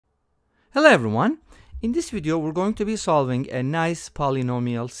Hello everyone. In this video we're going to be solving a nice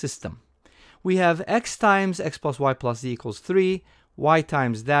polynomial system. We have x times x plus y plus z equals 3, y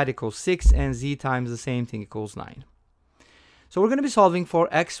times that equals 6, and z times the same thing equals 9. So we're going to be solving for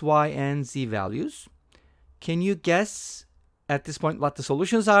x, y, and z values. Can you guess at this point what the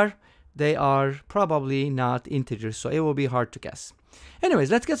solutions are? They are probably not integers, so it will be hard to guess.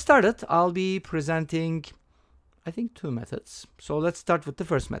 Anyways, let's get started. I'll be presenting, I think, two methods. So let's start with the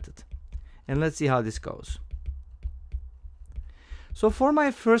first method. And let's see how this goes. So for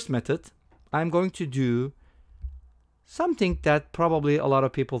my first method, I'm going to do something that probably a lot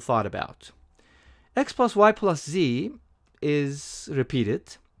of people thought about. X plus y plus z is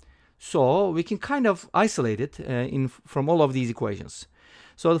repeated, so we can kind of isolate it from all of these equations.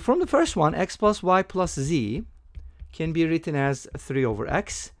 So from the first one, x plus y plus z can be written as 3 over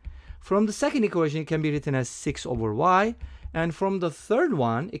x. From the second equation, it can be written as 6 over y. And from the third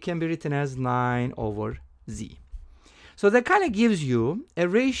one, it can be written as 9 over z. So that kind of gives you a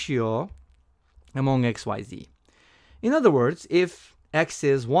ratio among x, y, z. In other words, if x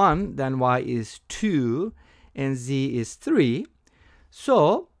is 1, then y is 2, and z is 3.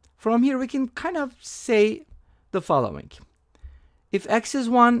 So from here, we can kind of say the following. If x is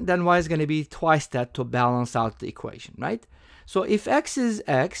 1, then y is going to be twice that to balance out the equation, right? So if x is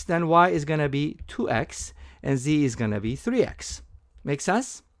x, then y is going to be 2x. And z is going to be 3x. Make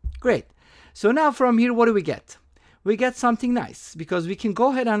sense? Great. So now from here, what do we get? We get something nice because we can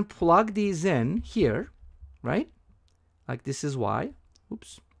go ahead and plug these in here, right? Like this is y.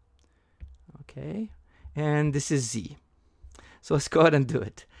 Oops. Okay. And this is z. So let's go ahead and do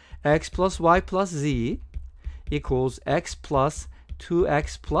it. X plus y plus z equals x plus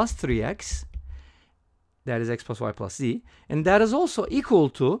 2x plus 3x. That is x plus y plus z. And that is also equal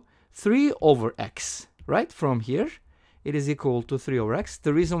to 3 over x. Right from here, it is equal to 3 over x.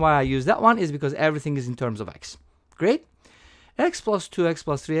 The reason why I use that one is because everything is in terms of x. Great. X plus 2x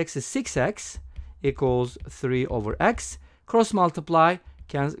plus 3x is 6x equals 3 over x. Cross multiply,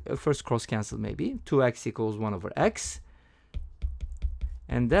 first cross cancel maybe. 2x equals 1 over x.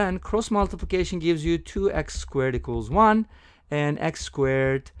 And then cross multiplication gives you 2x squared equals 1. And x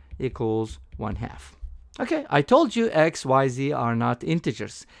squared equals 1/2. Okay, I told you x, y, z are not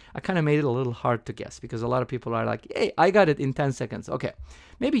integers. I kind of made it a little hard to guess because a lot of people are like, hey, I got it in 10 seconds. Okay,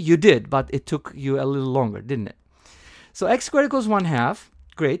 maybe you did, but it took you a little longer, didn't it? So x squared equals 1/2.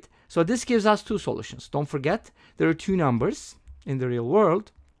 Great. So this gives us two solutions. Don't forget, there are two numbers in the real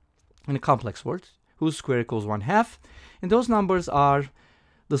world, in a complex world, whose square equals 1/2. And those numbers are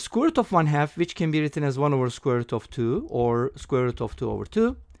the square root of 1/2, which can be written as 1 over square root of 2 or square root of 2 over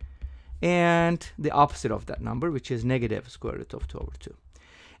 2. And the opposite of that number, which is negative square root of 2 over 2.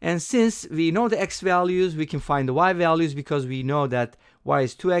 And since we know the x values, we can find the y values because we know that y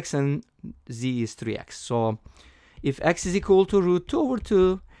is 2x and z is 3x. So if x is equal to root 2 over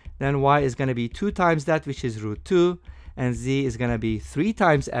 2, then y is going to be 2 times that, which is root 2. And z is going to be 3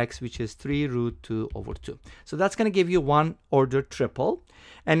 times x, which is 3 root 2 over 2. So that's going to give you one order triple.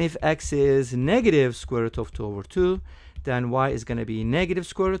 And if x is negative square root of 2 over 2, then y is going to be negative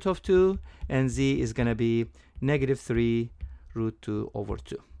square root of 2, and z is going to be negative 3 root 2 over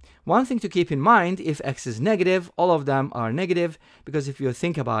 2. One thing to keep in mind, if x is negative, all of them are negative, because if you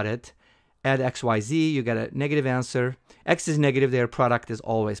think about it, add x, y, z, you get a negative answer. X is negative, their product is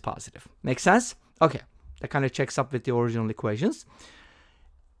always positive. Make sense? Okay, that kind of checks up with the original equations.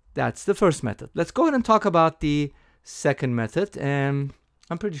 That's the first method. Let's go ahead and talk about the second method, and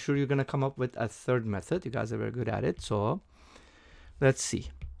I'm pretty sure you're going to come up with a third method. You guys are very good at it. So let's see.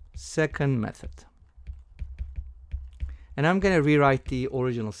 Second method. And I'm going to rewrite the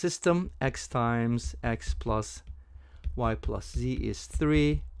original system. X times x plus y plus z is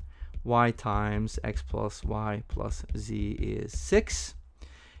 3. Y times x plus y plus z is 6.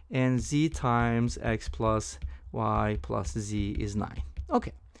 And z times x plus y plus z is 9.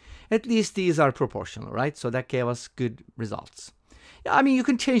 Okay. At least these are proportional, right? So that gave us good results. I mean, you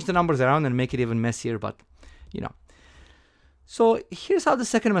can change the numbers around and make it even messier, but, you know. So here's how the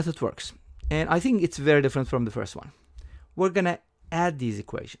second method works. And I think it's very different from the first one. We're going to add these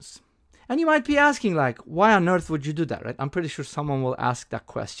equations. And you might be asking, like, why on earth would you do that, right? I'm pretty sure someone will ask that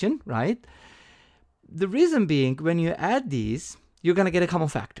question, right? The reason being, when you add these, you're going to get a common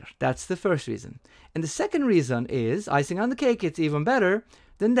factor. That's the first reason. And the second reason is, icing on the cake, it's even better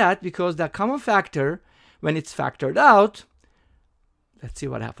than that, because that common factor, when it's factored out, let's see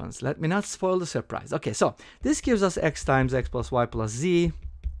what happens. Let me not spoil the surprise. Okay, so this gives us x times x plus y plus z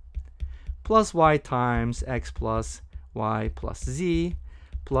plus y times x plus y plus z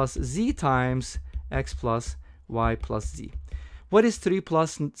plus z times x plus y plus z. What is 3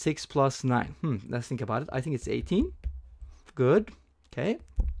 plus 6 plus 9? Let's think about it. I think it's 18. Good. Okay.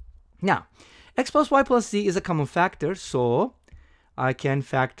 Now, x plus y plus z is a common factor, so I can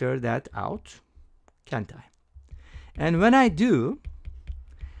factor that out, can't I? And when I do,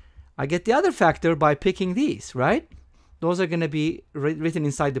 I get the other factor by picking these, right? Those are going to be written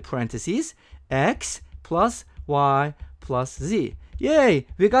inside the parentheses. X plus y plus z. Yay,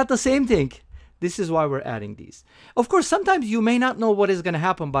 we got the same thing. This is why we're adding these. Of course, sometimes you may not know what is going to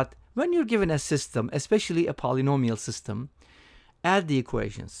happen, but when you're given a system, especially a polynomial system, add the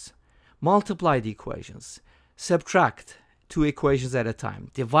equations, multiply the equations, subtract 2 equations at a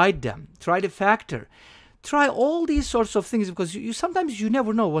time, divide them, try to factor, try all these sorts of things, because sometimes you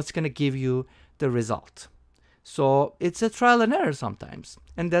never know what's going to give you the result. So it's a trial and error sometimes,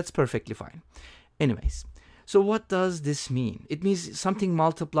 and that's perfectly fine. Anyways, so what does this mean? It means something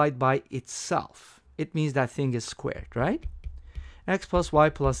multiplied by itself. It means that thing is squared, right? X plus y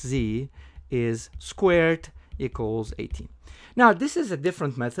plus z is squared equals 18. Now, this is a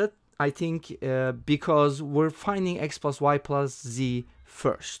different method, I think, because we're finding x plus y plus z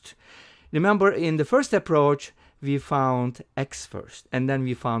first. Remember, in the first approach, we found x first, and then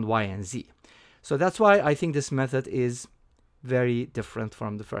we found y and z. So that's why I think this method is very different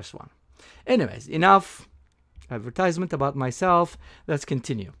from the first one. Anyways, enough advertisement about myself. Let's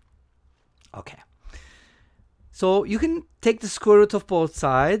continue. Okay. So you can take the square root of both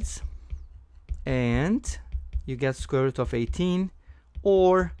sides, and you get square root of 18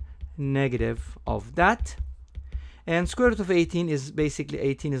 or negative of that. And square root of 18 is basically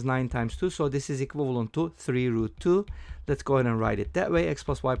 18 is 9 times 2, so this is equivalent to 3 root 2. Let's go ahead and write it that way. X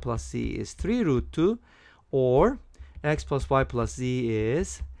plus y plus z is 3 root 2, or x plus y plus z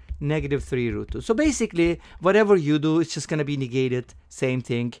is negative 3 root 2. So basically, whatever you do, it's just going to be negated, same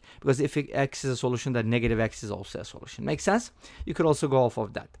thing, because if x is a solution, then negative x is also a solution. Make sense? You could also go off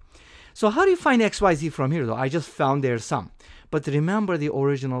of that. So how do you find x, y, z from here, though? I just found their sum. But remember the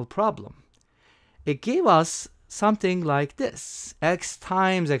original problem. It gave us something like this, x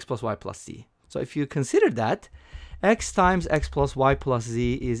times x plus y plus z. So if you consider that, x times x plus y plus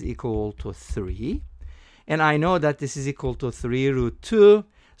z is equal to 3. And I know that this is equal to 3 root 2.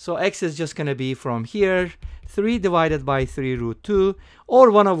 So x is just going to be from here, 3 divided by 3 root 2,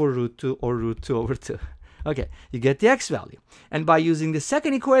 or 1 over root 2, or root 2 over 2. Okay, you get the x value. And by using the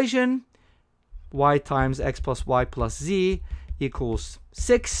second equation, y times x plus y plus z equals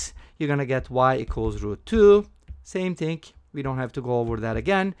 6. You're going to get y equals root 2. Same thing. We don't have to go over that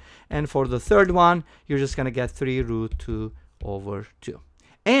again. And for the third one, you're just going to get 3 root 2 over 2.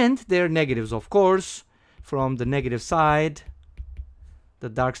 And they're negatives, of course. From the negative side, the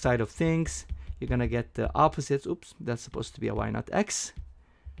dark side of things, you're going to get the opposites. Oops, that's supposed to be a y, not x.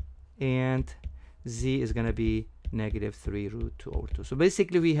 And z is going to be negative 3 root 2 over 2. So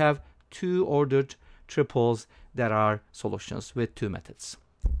basically, we have 2 ordered triples that are solutions with 2 methods.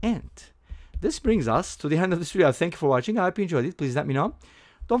 And this brings us to the end of this video. Thank you for watching. I hope you enjoyed it. Please let me know.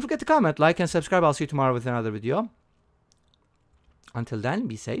 Don't forget to comment, like, and subscribe. I'll see you tomorrow with another video. Until then,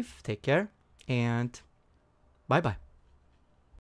 be safe, take care, and bye-bye.